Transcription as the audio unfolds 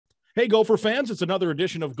Hey, Gopher fans, it's another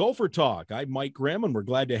edition of Gopher Talk. I'm Mike Grimm, and we're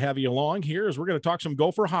glad to have you along here as we're going to talk some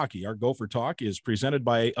Gopher hockey. Our Gopher Talk is presented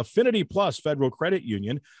by Affinity Plus Federal Credit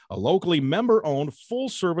Union, a locally member-owned,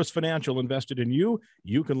 full-service financial invested in you.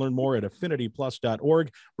 You can learn more at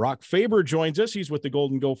affinityplus.org. Brock Faber joins us. He's with the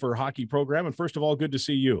Golden Gopher hockey program. And first of all, good to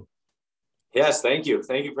see you. Yes, thank you.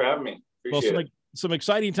 Thank you for having me. Appreciate it. Some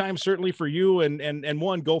exciting times certainly for you and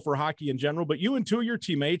one Gopher hockey in general, but you and two of your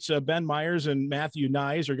teammates, Ben Myers and Matthew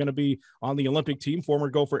Nyes, are going to be on the Olympic team. Former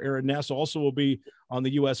Gopher Aaron Ness also will be on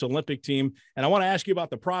the U.S. Olympic team. And I want to ask you about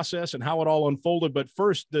the process and how it all unfolded. But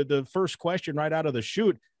first, the first question right out of the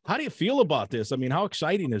chute, how do you feel about this? I mean, how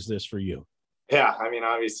exciting is this for you? Yeah, I mean,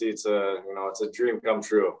 obviously it's a dream come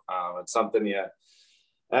true. It's something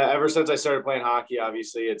ever since I started playing hockey,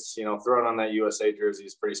 obviously it's, throwing on that USA jersey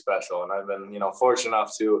is pretty special. And I've been, fortunate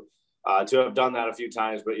enough to have done that a few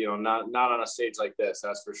times, but, not on a stage like this,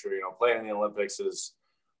 that's for sure. Playing in the Olympics is,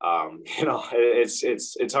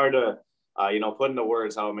 it's hard to, put into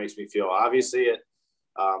words how it makes me feel. Obviously a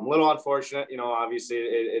little unfortunate, obviously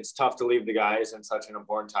it's tough to leave the guys in such an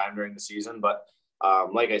important time during the season, but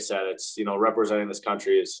like I said, it's, representing this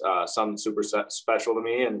country is something super special to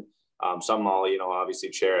me, and some I'll, obviously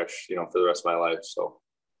cherish, for the rest of my life. So.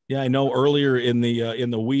 Yeah, I know earlier in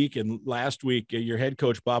the week and last week, your head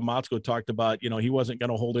coach, Bob Motzko, talked about, he wasn't going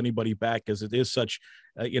to hold anybody back because it is such,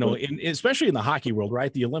 especially in the hockey world,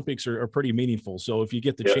 right? The Olympics are pretty meaningful. So if you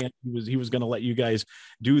get the chance, he was going to let you guys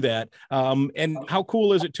do that. And how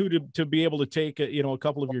cool is it too, to be able to take, a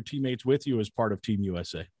couple of your teammates with you as part of Team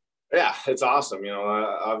USA? Yeah, it's awesome.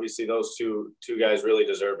 Obviously those two guys really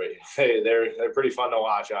deserve it. Hey, they're pretty fun to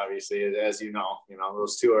watch. Obviously, as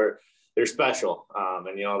those two they're special. And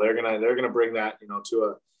they're gonna bring that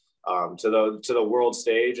to the world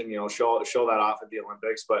stage and show that off at the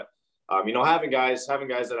Olympics. But having guys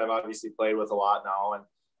that I've obviously played with a lot now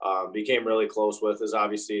and became really close with is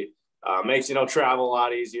obviously makes travel a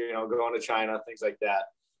lot easier. Going to China, things like that.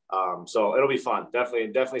 So it'll be fun.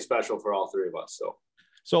 Definitely special for all three of us.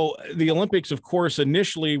 So the Olympics, of course,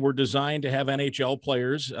 initially were designed to have NHL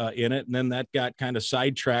players in it, and then that got kind of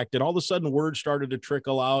sidetracked. And all of a sudden, word started to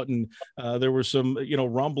trickle out, and there were some,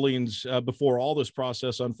 rumblings before all this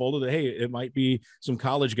process unfolded that, hey, it might be some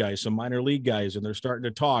college guys, some minor league guys, and they're starting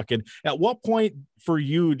to talk. And at what point for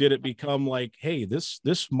you did it become like, hey, this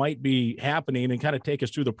might be happening, and kind of take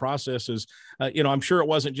us through the processes? I'm sure it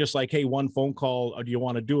wasn't just like, hey, one phone call, do you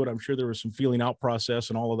want to do it? I'm sure there was some feeling out process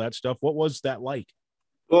and all of that stuff. What was that like?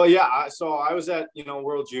 Well, yeah. So I was at,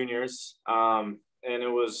 World Juniors, and it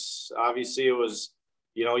was,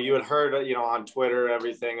 you had heard, on Twitter,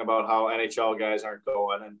 everything about how NHL guys aren't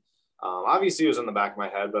going. And obviously it was in the back of my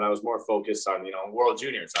head, but I was more focused on, World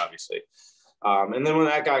Juniors, obviously. And then when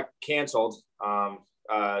that got canceled,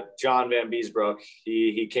 John Van Beesbrook,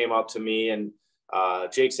 he came up to me, and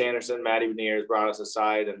Jake Sanderson, Matty Beniers brought us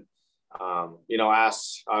aside and,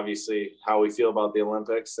 asked obviously how we feel about the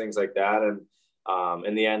Olympics, things like that. And,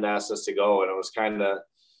 in the end asked us to go, and it was kind of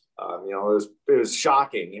it was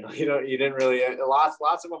shocking. You didn't really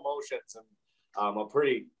lots of emotions, and a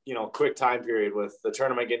pretty quick time period with the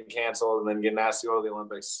tournament getting canceled and then getting asked to go to the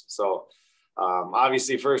Olympics. So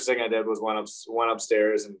obviously first thing I did was went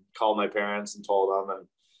upstairs and called my parents and told them, and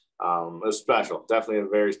it was special, definitely a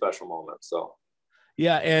very special moment. So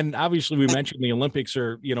yeah, and obviously we mentioned the Olympics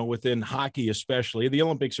are, within hockey especially, the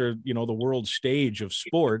Olympics are, the world stage of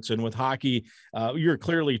sports. And with hockey, you're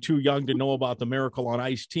clearly too young to know about the Miracle on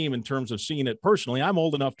Ice team in terms of seeing it personally. I'm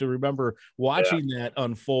old enough to remember watching that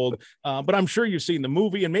unfold, but I'm sure you've seen the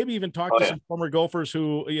movie and maybe even talked to some former Gophers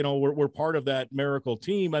who, were part of that Miracle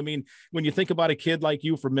team. I mean, when you think about a kid like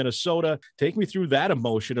you from Minnesota, take me through that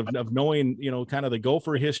emotion of knowing, kind of the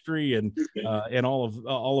Gopher history and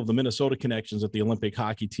all of the Minnesota connections that the Olympic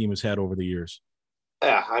hockey team has had over the years.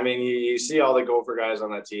 Yeah, I mean, you see all the Gopher guys on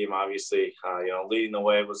that team, obviously. Leading the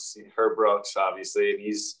way was Herb Brooks, obviously, and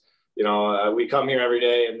he's, we come here every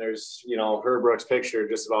day, and there's, Herb Brooks' picture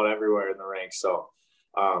just about everywhere in the rink. So,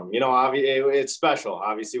 it's special.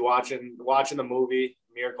 Obviously, watching the movie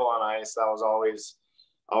Miracle on Ice, that was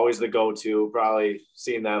always the go-to. Probably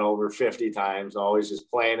seen that over 50 times. Always just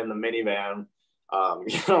playing in the minivan.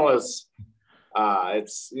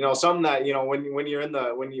 It's something that when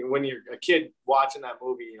you're a kid watching that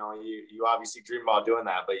movie, you obviously dream about doing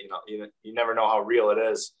that, but you never know how real it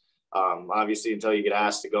is, obviously, until you get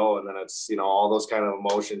asked to go, and then it's all those kind of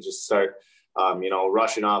emotions just start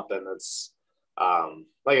rushing up, and it's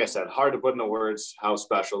like I said, hard to put into words how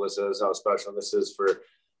special this is for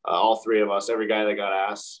all three of us, every guy that got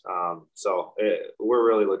asked. So we're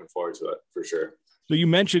really looking forward to it for sure. So you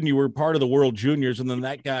mentioned you were part of the World Juniors, and then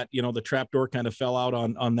that got, the trapdoor kind of fell out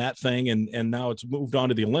on that thing, and now it's moved on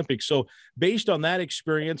to the Olympics. So based on that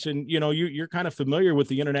experience, and you're kind of familiar with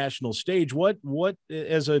the international stage, what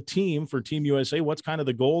as a team for Team USA, what's kind of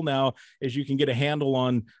the goal now as you can get a handle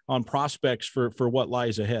on prospects for what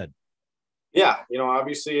lies ahead? Yeah,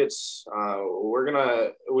 obviously it's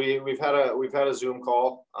we've had a Zoom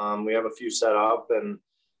call. We have a few set up, and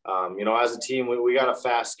as a team, we got a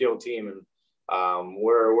fast, skilled team, and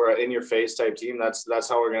we're an in-your-face type team. That's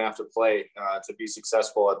how we're gonna have to play to be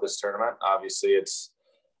successful at this tournament. Obviously, it's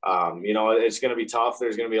it's gonna be tough.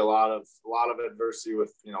 There's gonna be a lot of adversity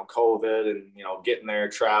with COVID and getting there,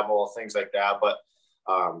 travel, things like that. But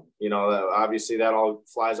obviously that all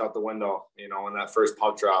flies out the window when that first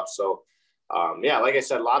puck drops. So like I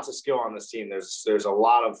said, lots of skill on this team. There's a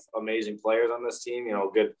lot of amazing players on this team.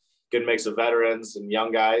 Good mix of veterans and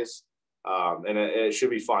young guys. And it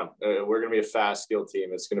should be fun. We're going to be a fast, skilled team.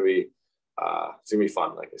 It's going to be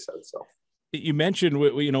fun, like I said. So you mentioned,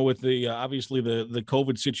 with the obviously the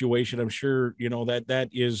COVID situation, I'm sure that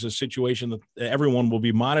is a situation that everyone will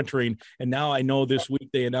be monitoring. And now I know this week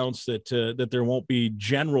they announced that there won't be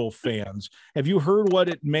general fans. Have you heard what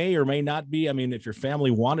it may or may not be? I mean, if your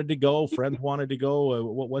family wanted to go, friends wanted to go,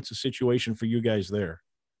 what's the situation for you guys there?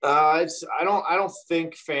 I don't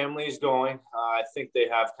think family's going. I think they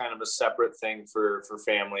have kind of a separate thing for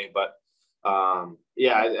family, but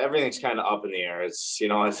everything's kind of up in the air. It's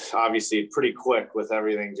obviously pretty quick with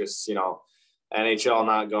everything, just NHL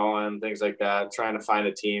not going, things like that, trying to find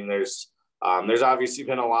a team. There's obviously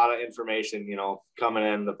been a lot of information coming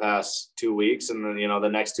in the past 2 weeks, and then the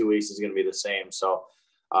next 2 weeks is going to be the same. So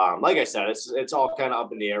like I said, it's all kind of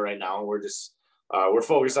up in the air right now. We're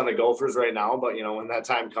focused on the Gophers right now, but when that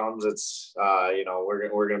time comes, it's we're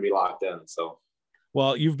going to be locked in. So,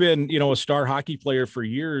 well, you've been a star hockey player for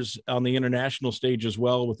years on the international stage as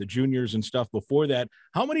well with the juniors and stuff before that.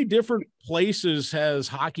 How many different places has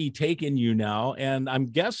hockey taken you now? And I'm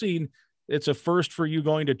guessing it's a first for you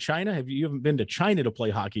going to China. You haven't been to China to play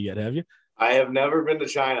hockey yet, have you? I have never been to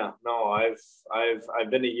China. No,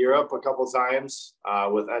 I've been to Europe a couple of times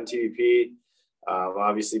with NTDP.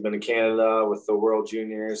 Obviously been to Canada with the World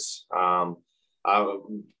Juniors, a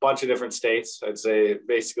bunch of different states. I'd say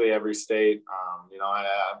basically every state.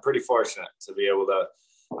 I'm pretty fortunate to be able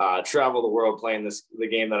to travel the world playing the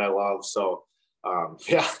game that I love. So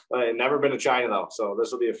I've never been to China though. So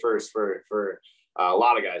this will be a first for a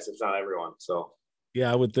lot of guys, if not everyone. So. Yeah,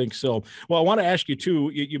 I would think so. Well, I want to ask you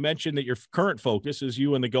too, you mentioned that your current focus is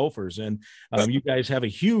you and the Gophers, and you guys have a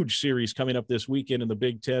huge series coming up this weekend in the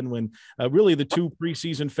Big Ten when really the two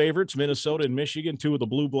preseason favorites, Minnesota and Michigan, two of the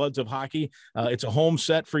blue bloods of hockey. It's a home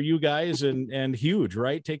set for you guys and huge,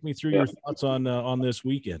 right? Take me through your thoughts on this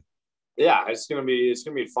weekend. Yeah, it's gonna be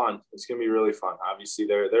fun. It's gonna be really fun. Obviously,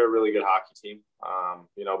 they're a really good hockey team.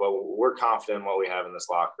 But we're confident in what we have in this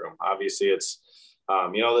locker room. Obviously, it's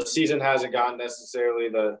the season hasn't gone necessarily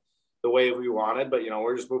the way we wanted, but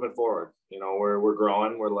we're just moving forward. We're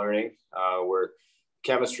growing, we're learning,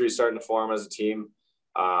 chemistry is starting to form as a team.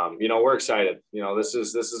 We're excited. This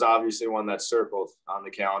is obviously one that's circled on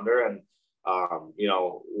the calendar, and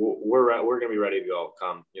we're gonna be ready to go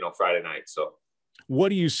come Friday night. So, what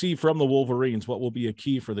do you see from the Wolverines? What will be a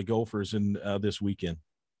key for the Gophers in this weekend?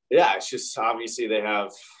 Yeah, it's just obviously they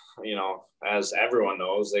have. As everyone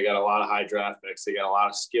knows, they got a lot of high draft picks. They got a lot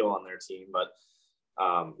of skill on their team, but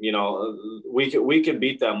we can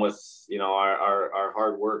beat them with our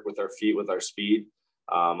hard work, with our feet, with our speed.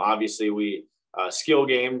 Obviously, we skill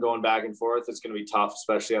game going back and forth. It's going to be tough,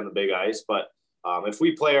 especially on the big ice. But if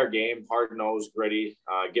we play our game, hard nosed, gritty,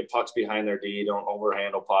 get pucks behind their D, don't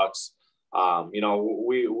overhandle pucks.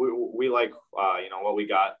 We like what we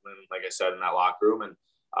got, and like I said, in that locker room, and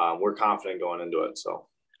we're confident going into it. So.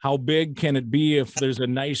 How big can it be if there's a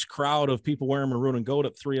nice crowd of people wearing maroon and gold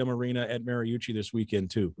at 3M Arena at Mariucci this weekend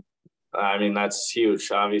too? I mean, that's huge.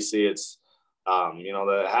 Obviously, it's having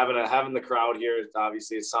the crowd here.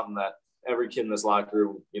 Obviously, it's something that every kid in this locker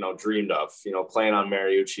room dreamed of. Playing on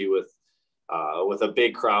Mariucci with a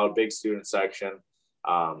big crowd, big student section.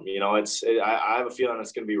 I have a feeling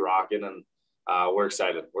it's going to be rocking, and we're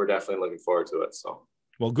excited. We're definitely looking forward to it. So.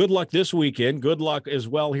 Well, good luck this weekend. Good luck as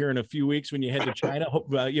well here in a few weeks when you head to China.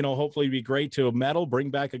 Hopefully it'd be great to medal,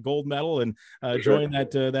 bring back a gold medal, and join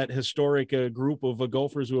that historic group of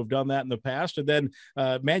Gophers who have done that in the past. And then,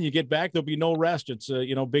 you get back, there'll be no rest. It's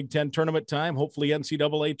Big Ten tournament time. Hopefully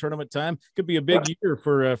NCAA tournament time. Could be a big year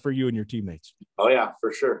for you and your teammates. Oh yeah,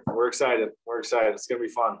 for sure. We're excited. It's gonna be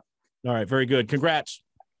fun. All right, very good. Congrats.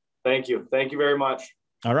 Thank you very much.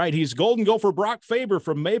 All right. He's Golden Gopher Brock Faber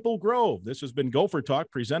from Maple Grove. This has been Gopher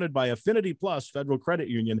Talk presented by Affinity Plus Federal Credit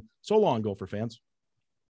Union. So long, Gopher fans.